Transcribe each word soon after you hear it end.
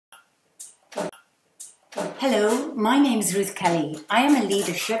Hello, my name is Ruth Kelly. I am a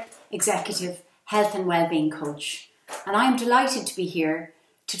leadership, executive, health and wellbeing coach, and I am delighted to be here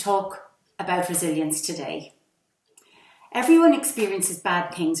to talk about resilience today. Everyone experiences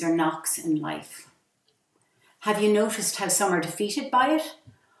bad things or knocks in life. Have you noticed how some are defeated by it,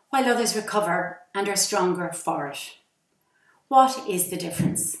 while others recover and are stronger for it? What is the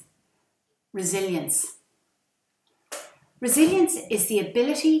difference? Resilience. Resilience is the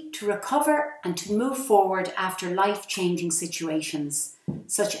ability to recover and to move forward after life-changing situations,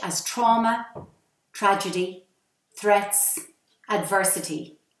 such as trauma, tragedy, threats,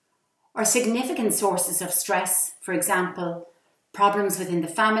 adversity, or significant sources of stress, for example, problems within the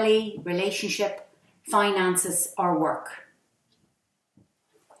family, relationship, finances, or work.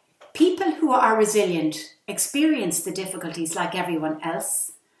 People who are resilient experience the difficulties like everyone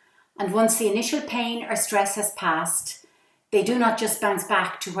else, and once the initial pain or stress has passed, they do not just bounce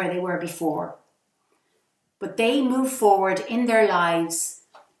back to where they were before, but they move forward in their lives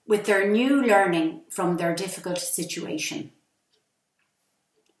with their new learning from their difficult situation.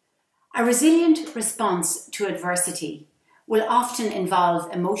 A resilient response to adversity will often involve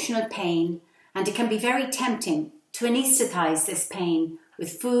emotional pain, and it can be very tempting to anaesthetise this pain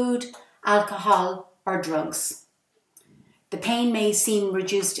with food, alcohol, or drugs. The pain may seem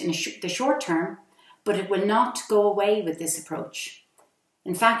reduced in the short term, but it will not go away with this approach.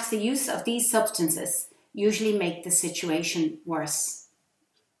 In fact, the use of these substances usually make the situation worse.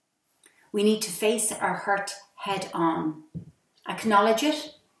 We need to face our hurt head on, acknowledge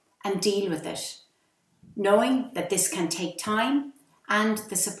it and deal with it, knowing that this can take time and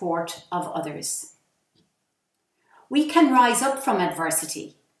the support of others. We can rise up from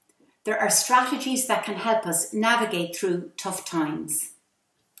adversity. There are strategies that can help us navigate through tough times.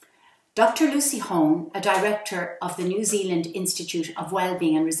 Dr. Lucy Hone, a director of the New Zealand Institute of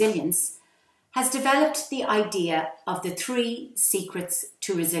Wellbeing and Resilience, has developed the idea of the 3 secrets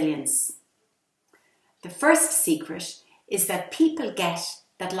to resilience. The first secret is that people get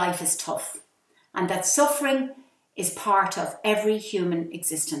that life is tough and that suffering is part of every human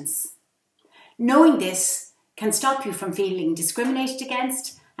existence. Knowing this can stop you from feeling discriminated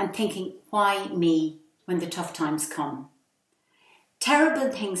against and thinking, why me, when the tough times come. Terrible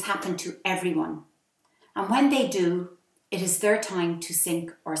things happen to everyone, and when they do, it is their time to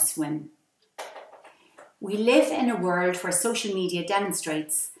sink or swim. We live in a world where social media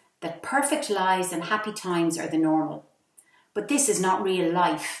demonstrates that perfect lives and happy times are the normal, but this is not real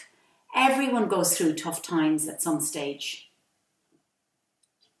life. Everyone goes through tough times at some stage.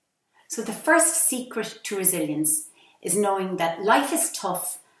 So the first secret to resilience is knowing that life is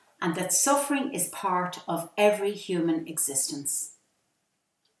tough and that suffering is part of every human existence.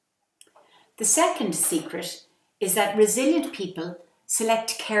 The second secret is that resilient people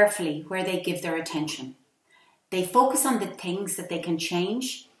select carefully where they give their attention. They focus on the things that they can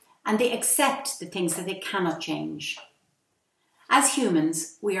change, and they accept the things that they cannot change. As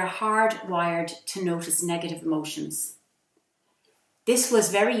humans, we are hardwired to notice negative emotions. This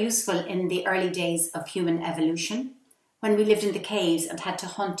was very useful in the early days of human evolution, when we lived in the caves and had to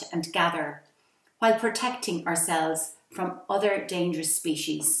hunt and gather, while protecting ourselves from other dangerous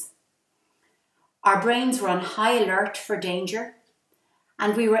species. Our brains were on high alert for danger,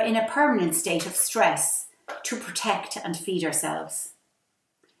 and we were in a permanent state of stress to protect and feed ourselves.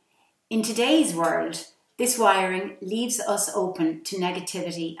 In today's world, this wiring leaves us open to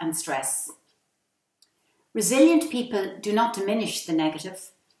negativity and stress. Resilient people do not diminish the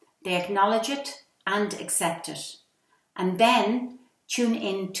negative, they acknowledge it and accept it, and then tune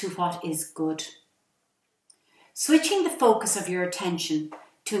in to what is good. Switching the focus of your attention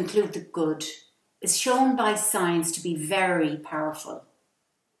to include the good is shown by science to be very powerful.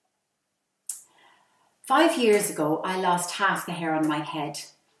 5 years ago, I lost half the hair on my head.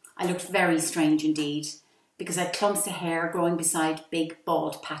 I looked very strange indeed, because I had clumps of hair growing beside big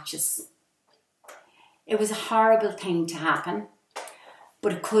bald patches. It was a horrible thing to happen,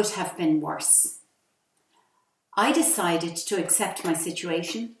 but it could have been worse. I decided to accept my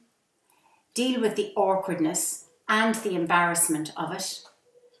situation, deal with the awkwardness and the embarrassment of it,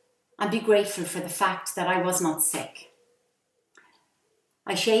 and be grateful for the fact that I was not sick.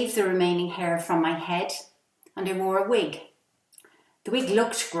 I shaved the remaining hair from my head and I wore a wig. The wig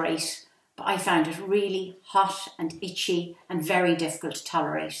looked great, but I found it really hot and itchy and very difficult to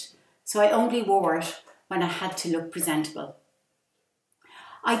tolerate, so I only wore it when I had to look presentable.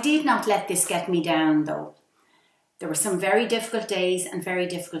 I did not let this get me down though. There were some very difficult days and very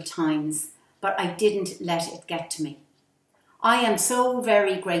difficult times, but I didn't let it get to me. I am so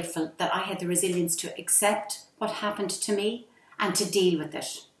very grateful that I had the resilience to accept what happened to me and to deal with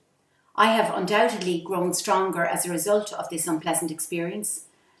it. I have undoubtedly grown stronger as a result of this unpleasant experience,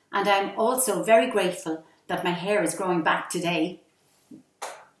 and I'm also very grateful that my hair is growing back today.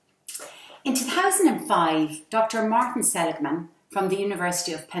 In 2005, Dr. Martin Seligman from the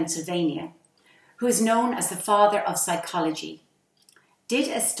University of Pennsylvania, who is known as the father of psychology, did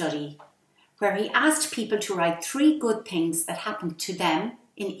a study where he asked people to write 3 good things that happened to them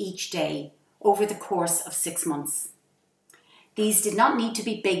in each day over the course of 6 months. These did not need to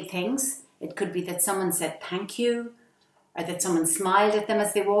be big things. It could be that someone said thank you, or that someone smiled at them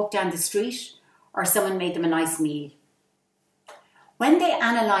as they walked down the street, or someone made them a nice meal. When they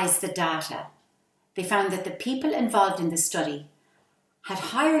analysed the data, they found that the people involved in the study had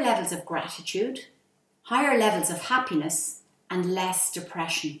higher levels of gratitude, higher levels of happiness, and less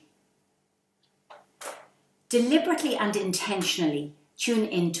depression. Deliberately and intentionally tune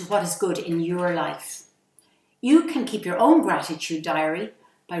into what is good in your life. You can keep your own gratitude diary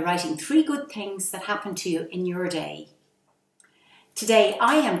by writing 3 good things that happened to you in your day. Today,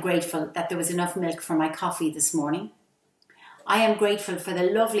 I am grateful that there was enough milk for my coffee this morning. I am grateful for the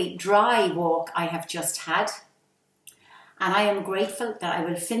lovely dry walk I have just had. And I am grateful that I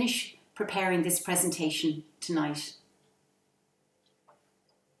will finish preparing this presentation tonight.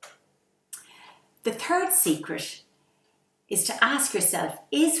 The third secret is to ask yourself,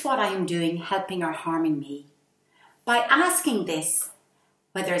 is what I am doing helping or harming me? By asking this,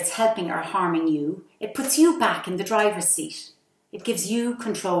 whether it's helping or harming you, it puts you back in the driver's seat. It gives you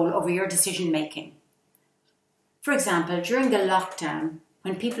control over your decision making. For example, during the lockdown,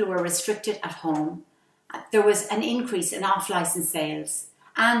 when people were restricted at home, there was an increase in off-licence sales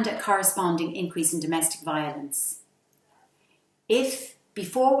and a corresponding increase in domestic violence. If,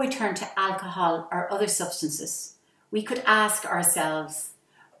 before we turn to alcohol or other substances, we could ask ourselves,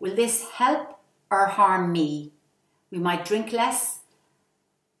 will this help or harm me? We might drink less,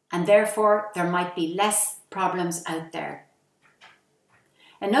 and therefore there might be less problems out there.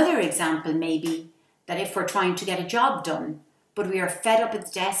 Another example may be that if we're trying to get a job done, but we are fed up at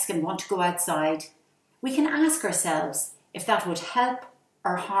the desk and want to go outside, we can ask ourselves if that would help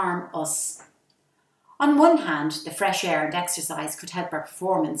or harm us. On one hand, the fresh air and exercise could help our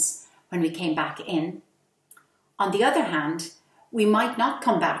performance when we came back in. On the other hand, we might not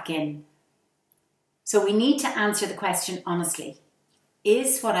come back in. So we need to answer the question honestly.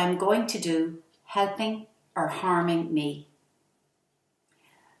 Is what I'm going to do helping or harming me?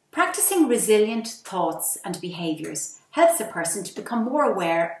 Practicing resilient thoughts and behaviours helps a person to become more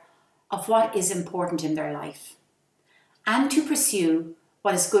aware of what is important in their life and to pursue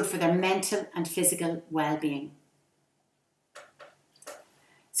what is good for their mental and physical well-being.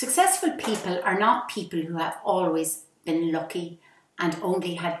 Successful people are not people who have always been lucky and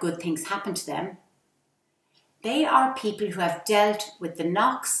only had good things happen to them. They are people who have dealt with the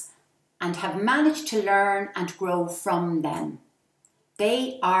knocks and have managed to learn and grow from them.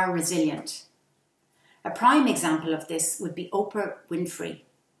 They are resilient. A prime example of this would be Oprah Winfrey.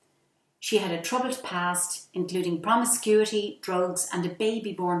 She had a troubled past, including promiscuity, drugs, and a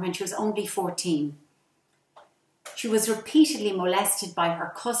baby born when she was only 14. She was repeatedly molested by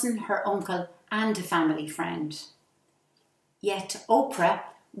her cousin, her uncle, and a family friend. Yet Oprah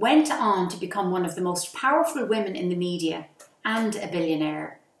went on to become one of the most powerful women in the media and a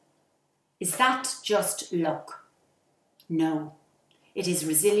billionaire. Is that just luck? No, it is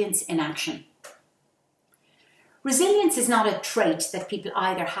resilience in action. Resilience is not a trait that people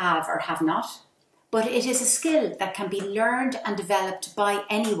either have or have not, but it is a skill that can be learned and developed by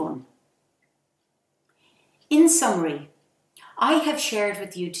anyone. In summary, I have shared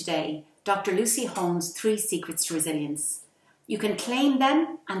with you today Dr. Lucy Hone's 3 secrets to resilience. You can claim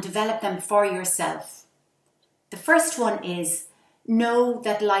them and develop them for yourself. The first one is, know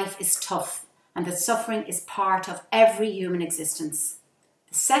that life is tough and that suffering is part of every human existence.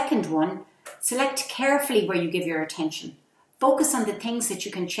 The second one, select carefully where you give your attention. Focus on the things that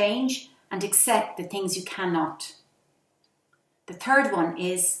you can change and accept the things you cannot. The third one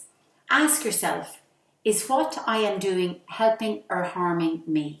is, ask yourself, is what I am doing helping or harming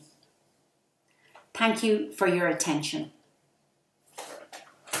me? Thank you for your attention.